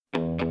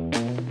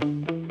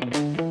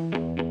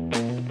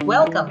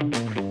Welcome.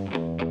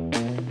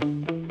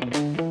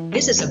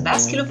 This is a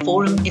Vascular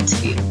Forum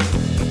interview.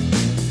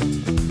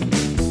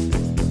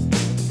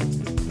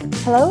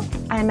 Hello,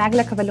 I'm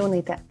Agla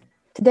Cavallonite.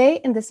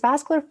 Today, in this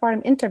Vascular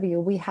Forum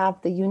interview, we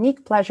have the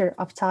unique pleasure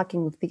of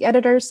talking with the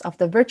editors of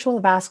the Virtual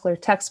Vascular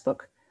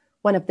textbook,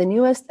 one of the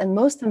newest and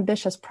most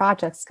ambitious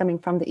projects coming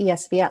from the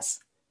ESVS.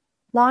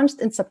 Launched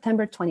in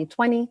September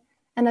 2020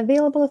 and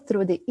available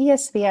through the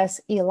ESVS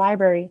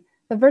e-library,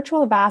 the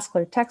Virtual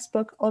Vascular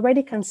textbook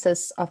already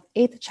consists of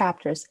 8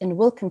 chapters and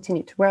will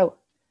continue to grow.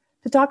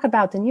 To talk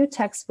about the new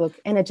textbook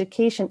and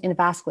education in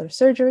vascular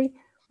surgery,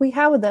 we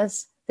have with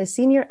us the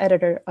senior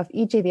editor of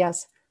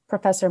EJVS,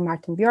 Professor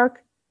Martin Björk,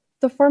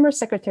 the former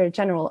Secretary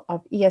General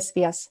of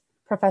ESVS,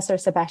 Professor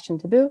Sebastian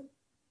Debut,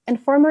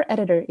 and former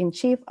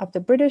Editor-in-Chief of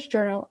the British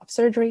Journal of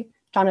Surgery,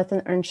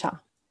 Jonathan Earnshaw.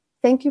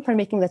 Thank you for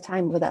making the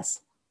time with us.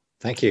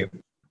 Thank you.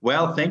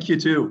 Well, thank you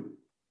too.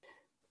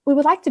 We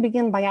would like to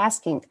begin by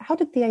asking, how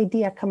did the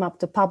idea come up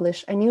to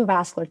publish a new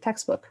vascular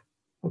textbook?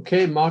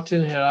 Okay,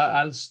 Martin here.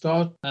 I'll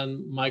start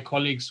and my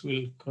colleagues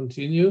will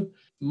continue.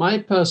 My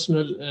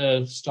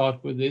personal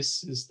start with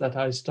this is that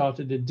I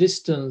started a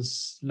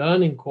distance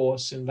learning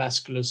course in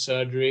vascular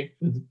surgery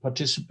with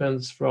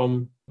participants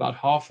from about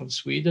half of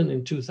Sweden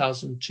in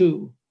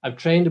 2002. I've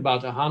trained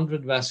about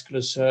 100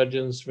 vascular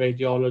surgeons,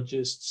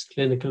 radiologists,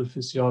 clinical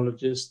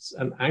physiologists,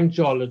 and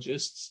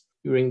angiologists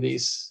during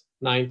these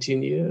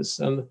 19 years.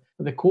 And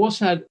the course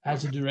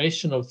has a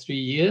duration of 3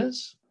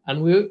 years.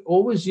 And we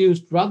always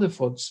used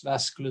Rutherford's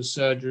Vascular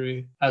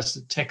Surgery as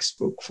the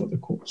textbook for the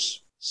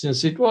course,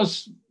 since it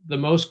was the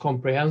most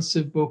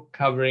comprehensive book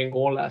covering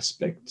all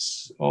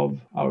aspects of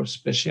our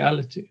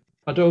specialty.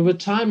 But over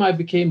time, I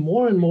became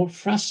more and more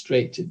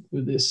frustrated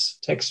with this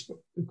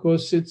textbook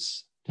because it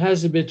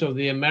has a bit of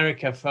the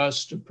America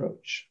First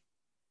approach.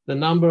 The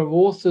number of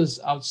authors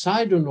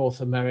outside of North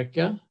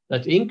America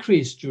that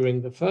increased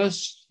during the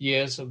first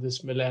years of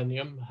this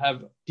millennium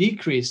have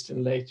decreased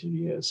in later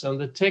years, and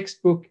the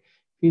textbook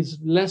is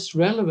less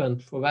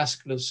relevant for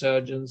vascular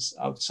surgeons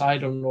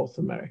outside of North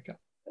America.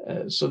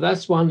 So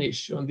that's one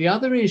issue. And the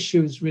other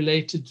issue is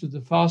related to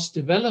the fast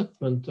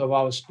development of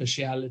our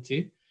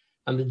specialty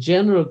and the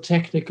general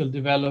technical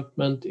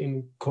development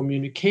in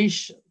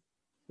communication.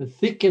 The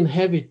thick and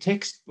heavy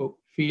textbook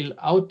feel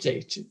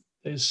outdated.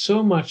 There's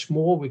so much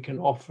more we can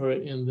offer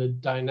in the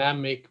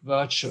dynamic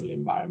virtual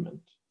environment.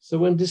 So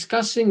when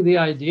discussing the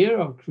idea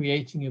of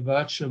creating a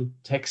virtual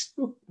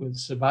textbook with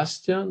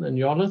Sebastian and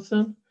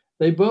Jonathan,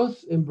 they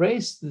both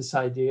embraced this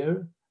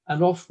idea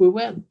and off we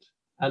went.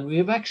 And we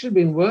have actually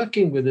been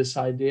working with this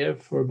idea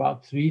for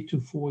about 3 to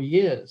 4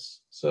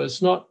 years. So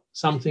it's not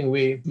something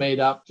we made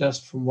up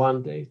just from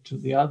one day to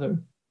the other.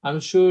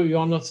 I'm sure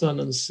Jonathan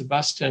and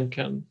Sebastian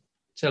can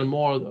tell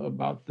more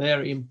about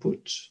their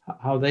input,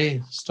 how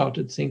they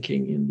started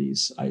thinking in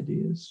these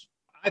ideas.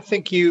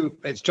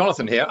 It's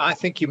Jonathan here. I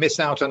think you miss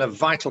out on a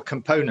vital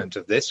component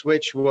of this,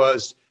 which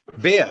was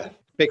beer,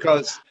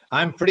 because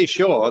I'm pretty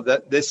sure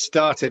that this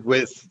started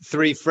with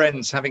 3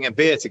 friends having a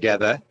beer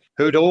together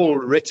who'd all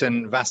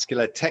written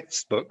vascular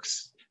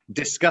textbooks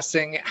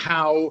discussing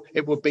how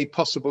it would be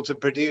possible to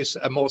produce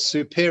a more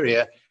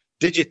superior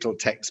digital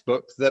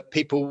textbook that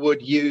people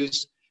would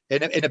use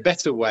in a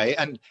better way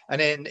and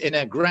in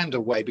a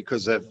grander way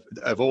because of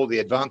all the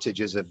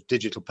advantages of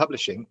digital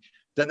publishing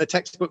than the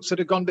textbooks that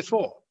had gone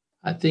before.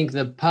 I think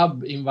the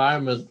pub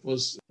environment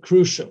was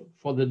crucial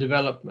for the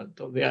development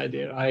of the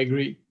idea. I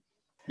agree.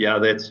 Yeah,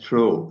 that's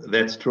true.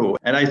 That's true.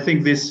 And I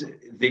think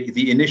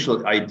the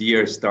initial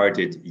idea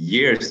started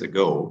years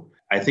ago.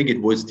 I think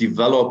it was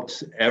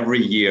developed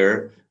every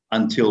year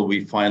until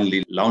we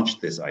finally launched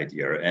this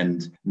idea.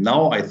 And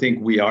now I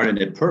think we are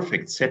in a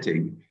perfect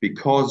setting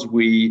because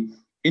we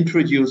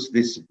introduced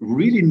this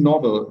really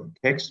novel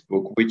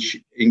textbook,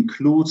 which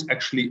includes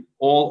actually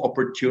all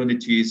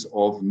opportunities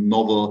of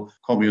novel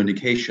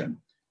communication,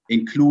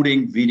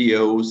 including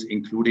videos,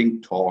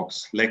 including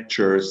talks,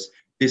 lectures,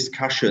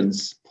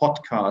 discussions,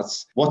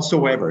 podcasts,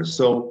 whatsoever.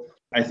 So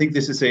I think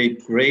this is a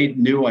great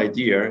new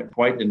idea,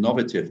 quite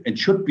innovative, and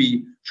should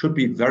be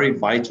very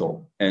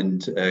vital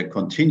and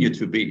continue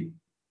to be.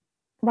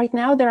 Right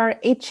now, there are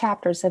 8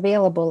 chapters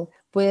available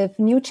with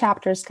new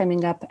chapters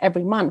coming up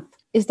every month.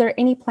 Is there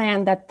any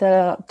plan that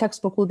the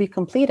textbook will be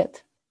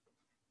completed?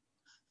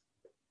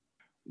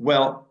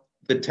 Well,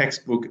 the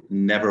textbook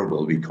never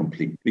will be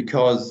complete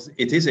because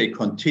it is a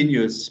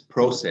continuous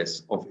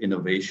process of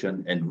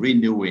innovation and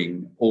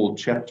renewing old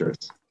chapters.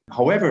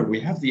 However, we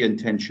have the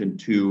intention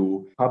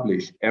to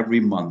publish every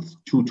month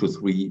 2 to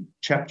 3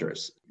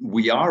 chapters.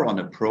 We are on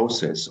a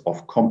process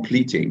of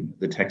completing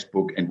the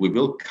textbook and we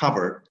will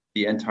cover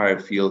the entire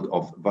field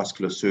of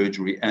vascular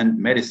surgery and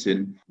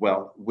medicine,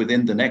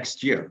 within the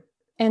next year.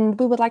 And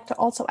we would like to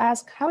also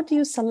ask, how do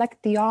you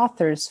select the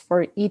authors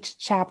for each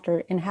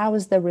chapter and how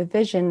is the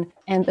revision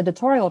and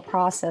editorial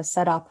process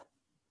set up?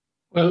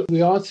 Well,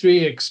 we are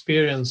 3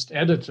 experienced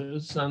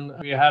editors and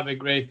we have a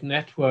great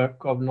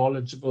network of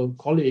knowledgeable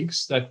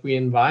colleagues that we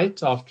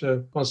invite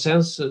after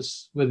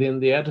consensus within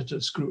the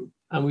editors group.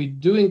 And we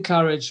do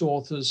encourage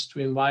authors to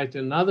invite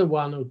another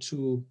one or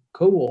two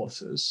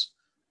co-authors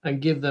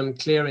and give them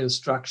clear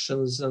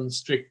instructions and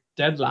strict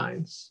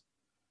deadlines.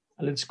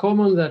 And it's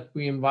common that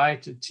we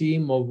invite a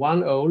team of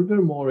one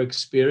older, more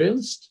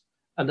experienced,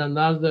 and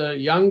another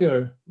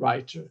younger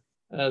writer.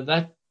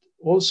 That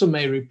also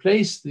may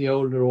replace the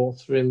older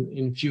author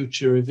in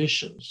future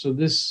revisions. So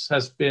this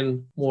has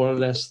been more or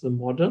less the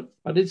model,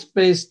 but it's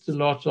based a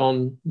lot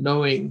on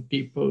knowing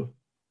people.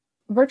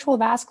 Virtual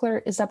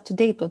Vascular is up to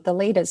date with the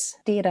latest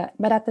data,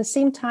 but at the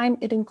same time,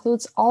 it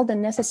includes all the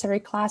necessary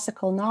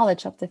classical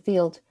knowledge of the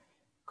field.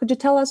 Could you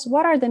tell us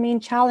what are the main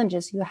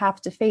challenges you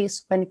have to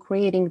face when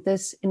creating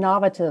this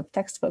innovative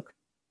textbook?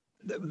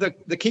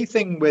 The key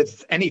thing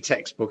with any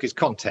textbook is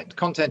content.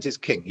 Content is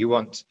king. You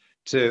want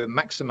to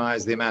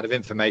maximize the amount of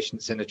information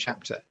that's in a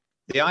chapter.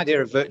 The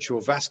idea of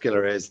Virtual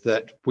Vascular is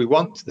that we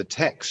want the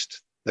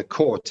text, the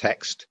core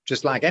text,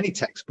 just like any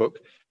textbook,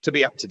 to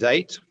be up to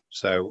date.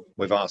 So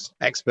we've asked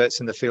experts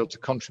in the field to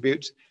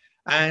contribute.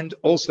 And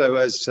also,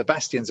 as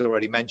Sebastian's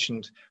already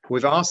mentioned,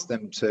 we've asked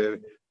them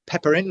to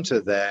pepper into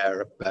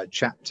their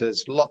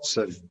chapters lots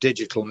of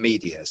digital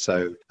media.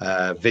 So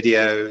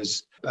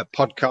videos,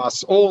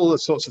 podcasts, all the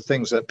sorts of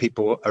things that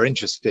people are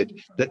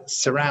interested that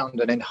surround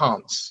and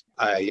enhance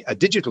a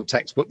digital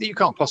textbook that you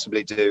can't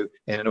possibly do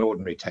in an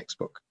ordinary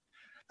textbook.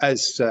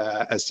 As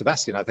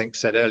Sebastian, I think,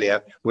 said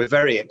earlier, we're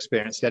very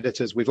experienced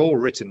editors. We've all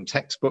written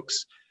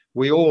textbooks.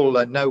 We all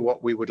know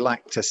what we would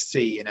like to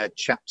see in a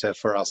chapter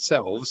for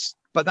ourselves,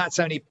 but that's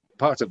only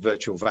part of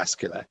Virtual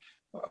Vascular.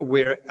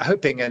 We're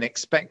hoping and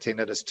expecting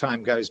that as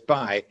time goes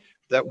by,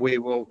 that we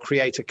will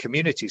create a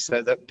community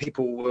so that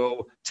people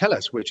will tell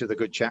us which are the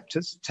good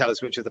chapters, tell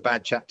us which are the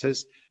bad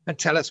chapters, and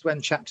tell us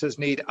when chapters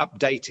need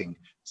updating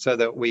so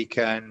that we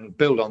can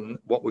build on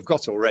what we've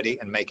got already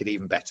and make it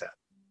even better.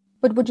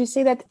 But would you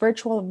say that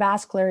Virtual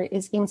Vascular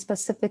is aimed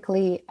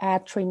specifically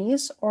at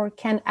trainees, or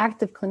can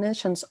active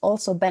clinicians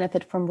also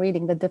benefit from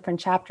reading the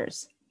different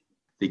chapters?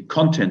 The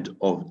content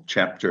of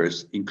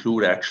chapters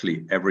include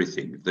actually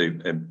everything.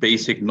 The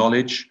basic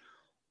knowledge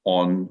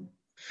on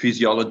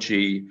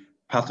physiology,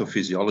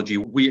 pathophysiology.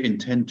 We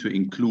intend to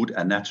include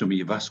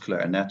anatomy, vascular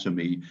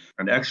anatomy,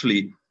 and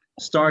actually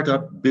start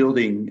up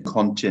building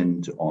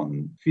content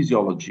on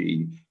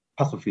physiology,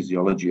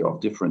 pathophysiology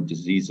of different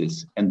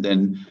diseases, and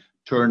then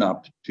turn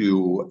up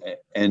to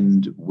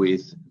end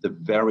with the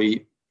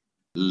very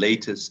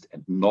latest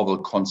and novel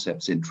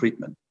concepts in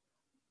treatment.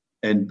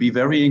 And be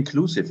very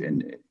inclusive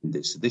in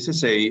this. This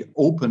is an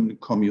open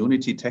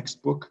community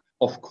textbook,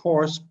 of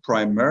course,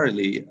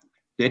 primarily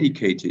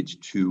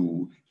dedicated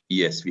to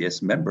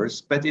ESVS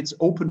members, but it's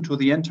open to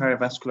the entire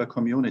vascular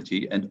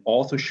community, and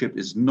authorship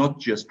is not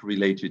just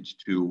related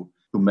to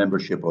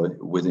membership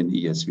within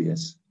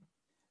ESVS.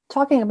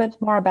 Talking a bit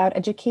more about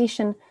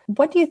education,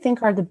 what do you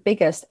think are the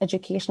biggest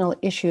educational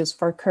issues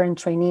for current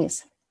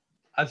trainees?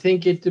 I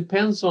think it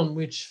depends on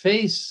which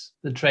phase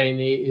the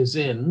trainee is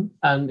in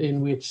and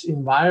in which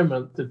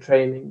environment the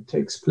training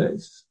takes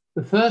place.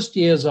 The first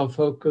years are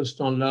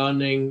focused on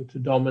learning to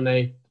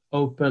dominate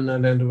open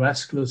and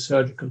endovascular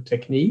surgical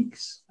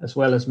techniques, as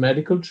well as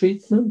medical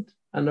treatment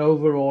and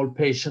overall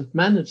patient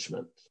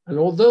management. And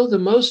although the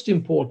most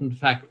important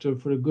factor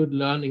for a good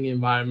learning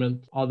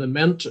environment are the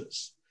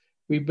mentors,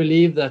 we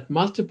believe that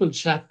multiple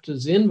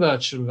chapters in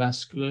Virtual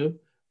Vascular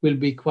will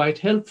be quite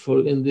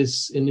helpful in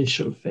this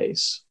initial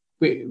phase.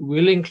 We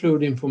will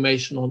include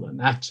information on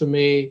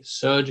anatomy,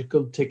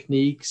 surgical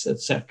techniques,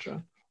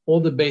 etc., all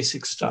the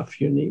basic stuff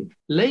you need.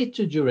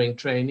 Later during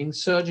training,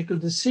 surgical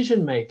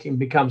decision-making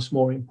becomes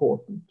more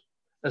important,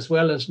 as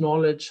well as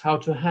knowledge how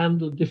to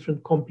handle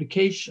different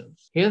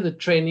complications. Here, the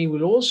trainee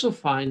will also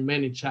find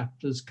many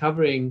chapters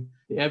covering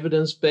the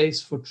evidence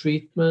base for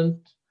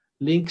treatment,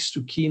 links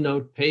to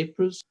keynote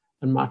papers,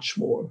 and much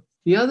more.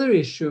 The other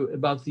issue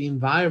about the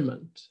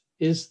environment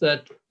is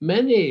that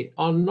many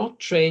are not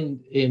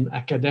trained in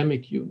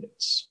academic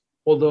units,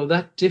 although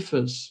that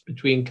differs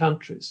between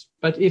countries.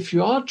 But if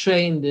you are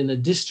trained in a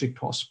district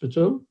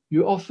hospital,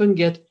 you often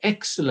get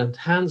excellent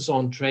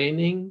hands-on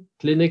training,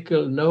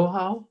 clinical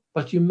know-how,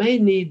 but you may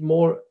need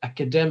more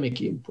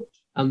academic input.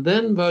 And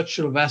then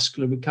Virtual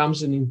Vascular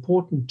becomes an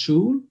important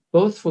tool,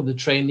 both for the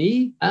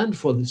trainee and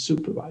for the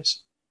supervisor.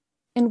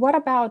 And what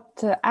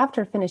about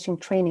after finishing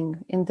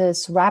training in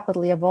this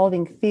rapidly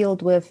evolving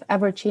field with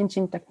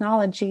ever-changing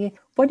technology?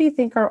 What do you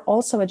think are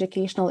also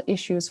educational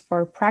issues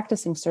for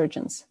practicing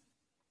surgeons?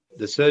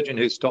 The surgeon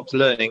who stops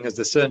learning is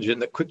the surgeon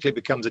that quickly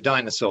becomes a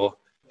dinosaur.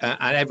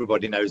 And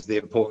everybody knows the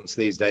importance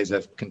these days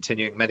of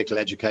continuing medical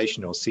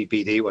education, or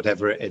CPD,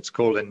 whatever it's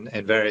called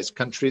in various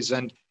countries.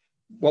 And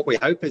what we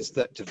hope is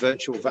that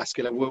Virtual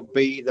Vascular will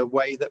be the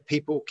way that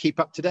people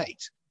keep up to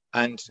date.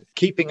 And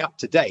keeping up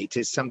to date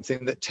is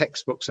something that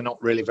textbooks are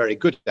not really very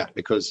good at,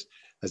 because,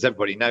 as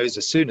everybody knows,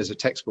 as soon as a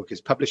textbook is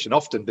published, and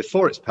often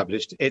before it's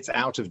published, it's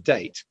out of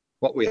date.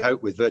 What we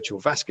hope with Virtual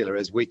Vascular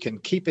is we can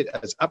keep it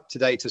as up to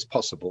date as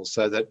possible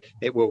so that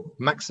it will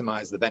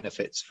maximize the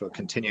benefits for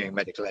continuing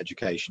medical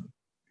education.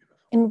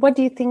 And what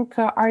do you think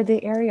are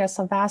the areas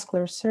of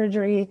vascular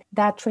surgery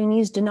that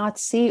trainees do not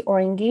see or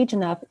engage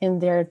enough in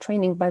their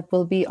training, but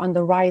will be on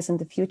the rise in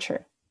the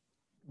future?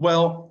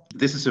 Well,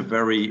 this is a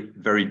very,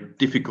 very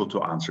difficult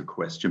to answer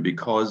question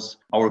because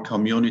our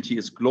community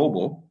is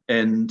global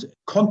and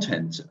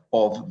content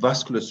of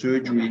vascular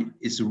surgery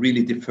is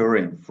really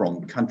differing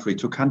from country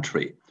to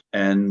country.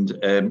 And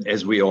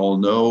as we all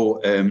know,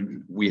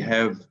 we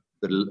have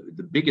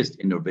the biggest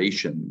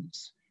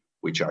innovations,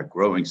 which are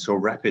growing so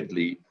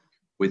rapidly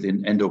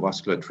within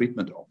endovascular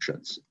treatment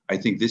options. I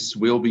think this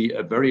will be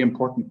a very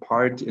important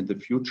part in the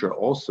future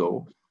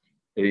also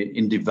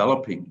in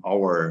developing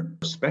our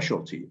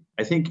specialty.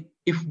 I think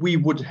if we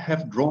would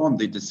have drawn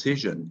the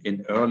decision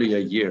in earlier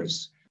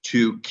years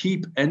to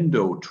keep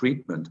endo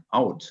treatment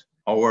out,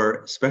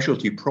 our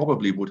specialty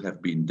probably would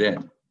have been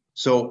dead.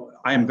 So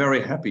I am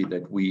very happy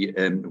that we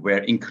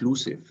were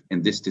inclusive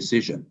in this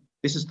decision.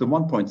 This is the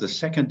one point. The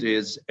second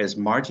is, as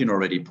Martin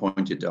already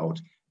pointed out,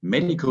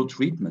 medical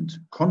treatment,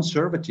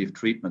 conservative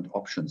treatment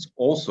options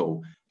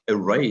also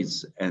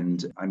arise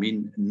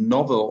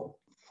novel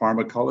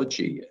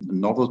pharmacology,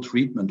 novel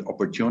treatment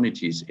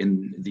opportunities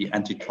in the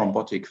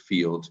antithrombotic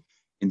field,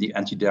 in the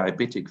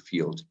antidiabetic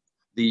field,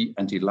 the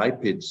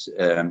anti-lipids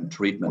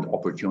treatment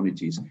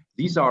opportunities.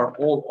 These are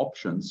all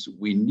options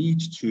we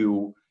need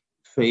to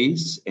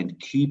face and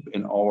keep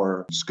in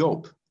our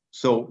scope.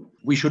 So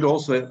we should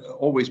also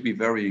always be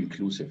very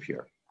inclusive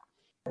here.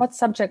 What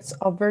subjects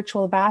of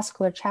virtual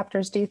vascular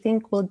chapters do you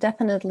think will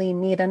definitely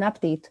need an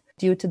update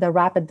due to the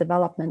rapid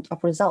development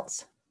of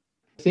results?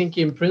 I think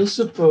in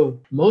principle,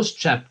 most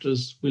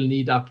chapters will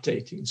need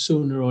updating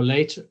sooner or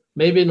later.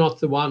 Maybe not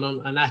the one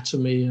on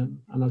anatomy and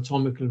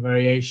anatomical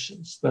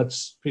variations.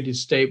 That's pretty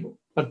stable.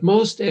 But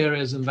most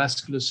areas in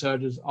vascular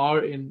surgery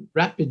are in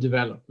rapid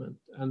development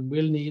and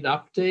will need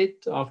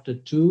update after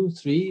 2,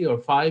 3, or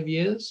 5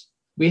 years.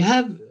 We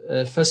have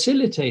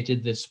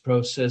facilitated this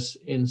process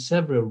in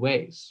several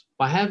ways.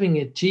 By having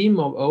a team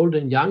of old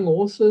and young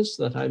authors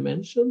that I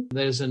mentioned,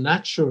 there's a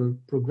natural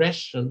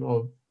progression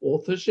of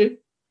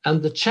authorship.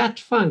 And the chat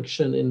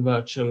function in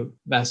virtual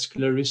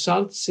vascular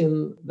results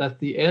in that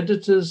the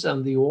editors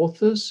and the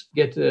authors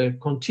get a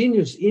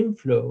continuous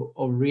inflow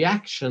of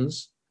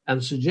reactions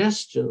and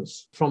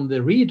suggestions from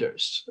the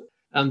readers.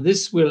 And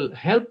this will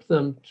help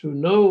them to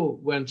know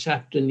when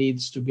chapter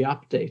needs to be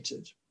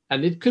updated.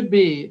 And it could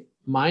be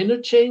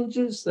minor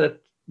changes, that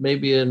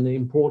maybe an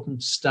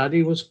important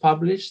study was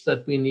published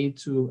that we need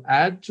to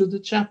add to the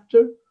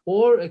chapter,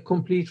 or a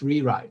complete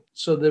rewrite.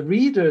 So the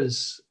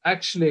readers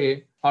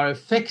actually are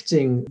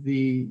affecting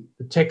the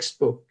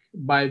textbook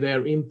by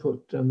their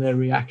input and their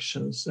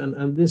reactions.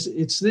 And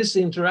it's this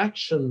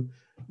interaction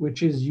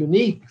which is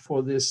unique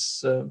for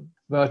this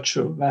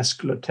virtual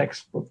vascular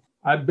textbook.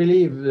 I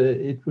believe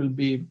it will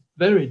be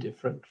very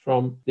different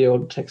from the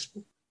old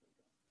textbook.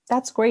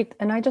 That's great.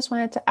 And I just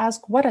wanted to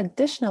ask, what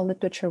additional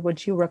literature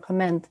would you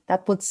recommend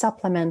that would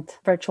supplement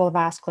virtual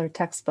vascular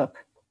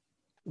textbook?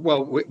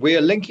 Well, we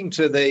are linking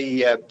to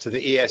the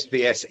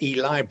ESVS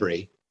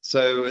e-library.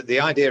 So the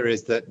idea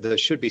is that there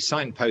should be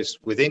signposts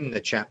within the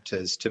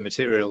chapters to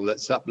material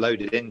that's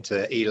uploaded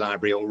into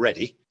e-library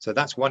already. So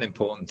that's one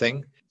important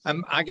thing.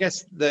 I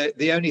guess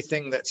the only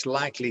thing that's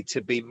likely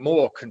to be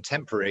more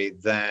contemporary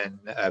than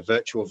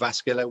virtual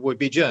vascular would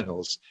be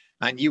journals.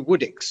 And you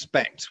would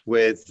expect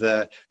with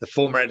the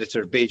former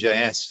editor of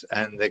BJS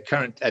and the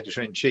current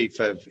editor-in-chief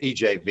of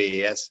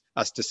EJVES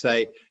us to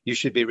say, you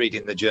should be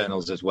reading the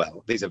journals as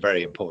well. These are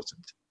very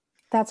important.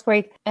 That's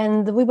great.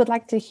 And we would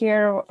like to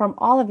hear from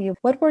all of you,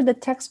 what were the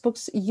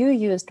textbooks you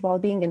used while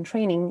being in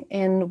training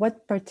and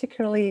what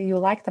particularly you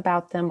liked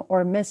about them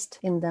or missed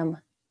in them?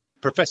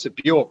 Professor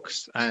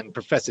Bjork's and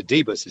Professor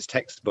Debus's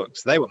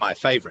textbooks, they were my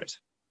favorite.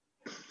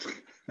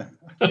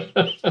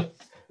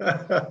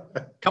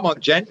 Come on,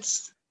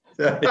 gents.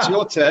 It's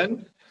your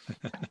turn.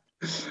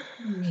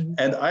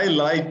 And I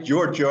liked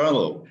your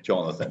journal,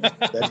 Jonathan.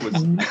 That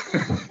was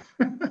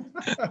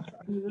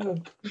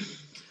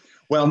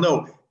Well,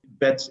 no,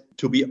 but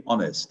to be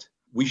honest,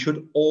 we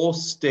should all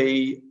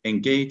stay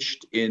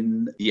engaged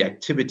in the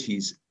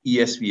activities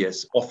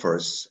ESVS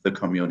offers the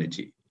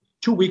community.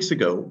 2 weeks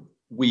ago,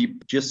 we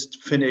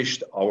just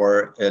finished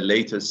our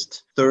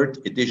latest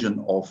 3rd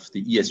edition of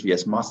the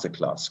ESVS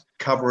Masterclass,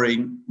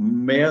 covering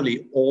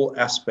merely all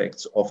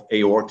aspects of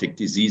aortic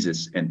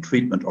diseases and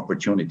treatment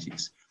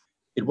opportunities.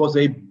 It was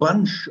a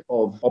bunch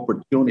of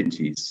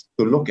opportunities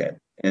to look at,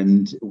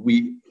 and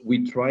we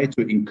try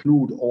to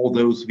include all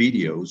those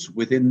videos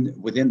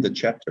within the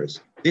chapters.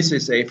 This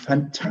is a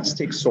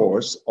fantastic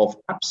source of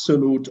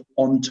absolute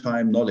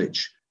on-time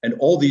knowledge, and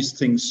all these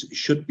things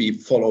should be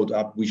followed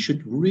up. We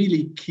should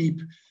really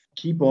keep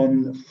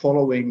on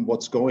following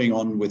what's going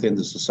on within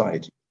the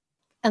society.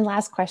 And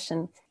last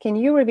question, can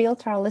you reveal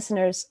to our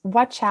listeners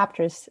what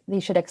chapters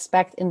they should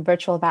expect in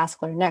Virtual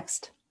Vascular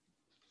next?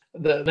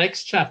 The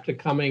next chapter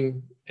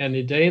coming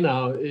any day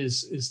now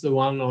is the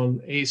one on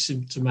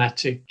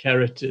asymptomatic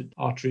carotid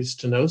artery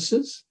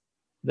stenosis.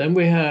 Then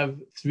we have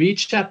 3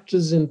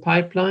 chapters in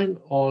pipeline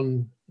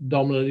on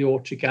abdominal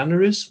aortic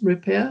aneurysm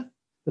repair.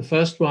 The The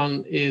first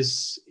one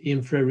is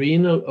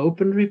infrarenal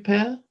open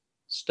repair,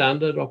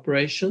 standard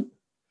operation.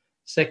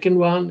 Second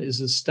one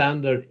is a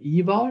standard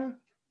EVAR.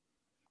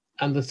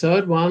 And the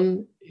third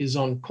one is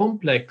on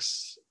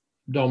complex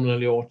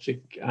abdominal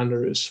aortic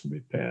aneurysm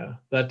repair.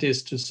 That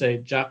is to say,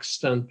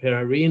 juxta and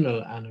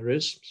perirenal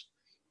aneurysms.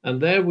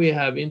 And there we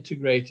have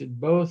integrated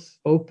both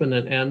open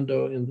and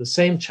endo in the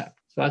same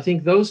chapter. So I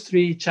think those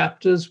 3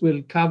 chapters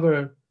will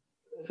cover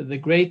the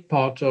great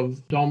part of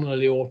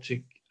abdominal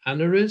aortic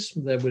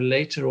aneurysm. There will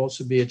later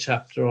also be a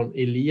chapter on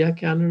iliac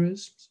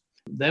aneurysms.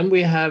 Then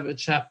we have a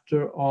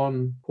chapter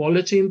on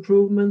quality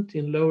improvement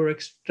in lower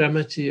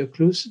extremity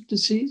occlusive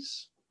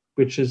disease,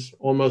 which is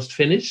almost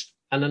finished.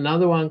 And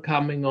another one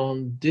coming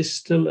on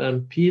distal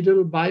and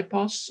pedal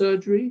bypass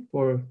surgery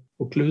for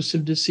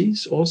occlusive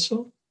disease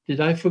also. Did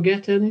I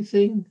forget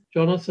anything,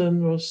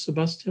 Jonathan or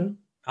Sebastian?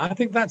 I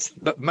think that's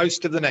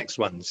most of the next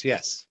ones,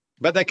 yes.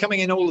 But they're coming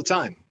in all the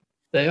time.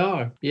 They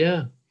are,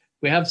 yeah.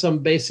 We have some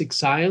basic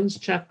science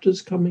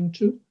chapters coming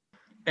too.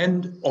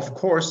 And of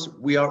course,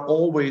 we are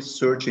always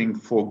searching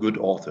for good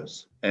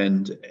authors.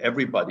 And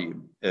everybody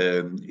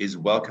is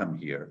welcome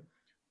here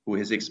who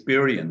has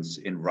experience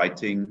in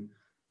writing,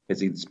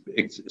 has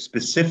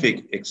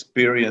specific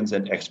experience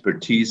and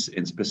expertise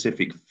in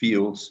specific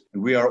fields.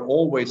 And we are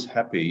always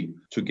happy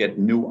to get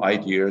new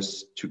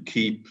ideas to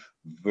keep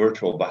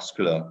Virtual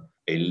Vascular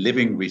a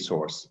living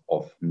resource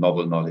of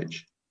novel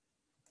knowledge.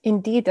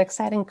 Indeed,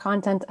 exciting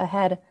content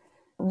ahead.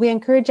 We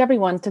encourage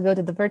everyone to go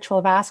to the Virtual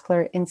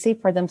Vascular and see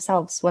for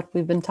themselves what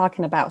we've been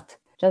talking about.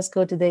 Just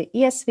go to the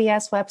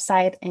ESVS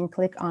website and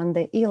click on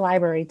the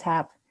eLibrary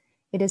tab.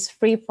 It is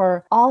free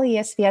for all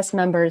ESVS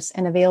members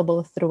and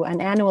available through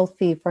an annual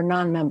fee for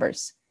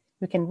non-members.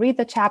 You can read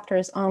the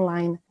chapters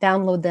online,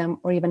 download them,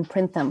 or even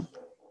print them.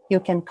 You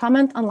can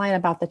comment online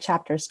about the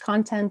chapter's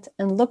content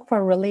and look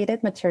for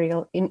related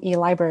material in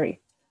eLibrary.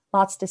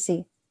 Lots to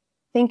see.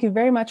 Thank you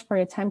very much for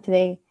your time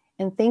today.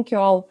 And thank you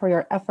all for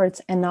your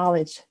efforts and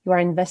knowledge you are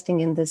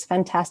investing in this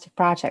fantastic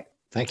project.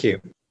 Thank you.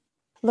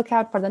 Look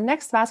out for the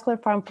next Vascular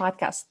Forum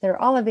podcast.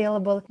 They're all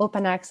available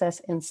open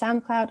access in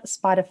SoundCloud,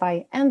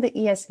 Spotify, and the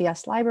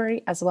ESVS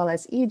library, as well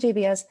as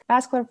EJVS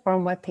Vascular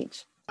Forum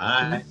webpage.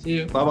 Bye. See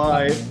you.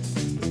 Bye-bye.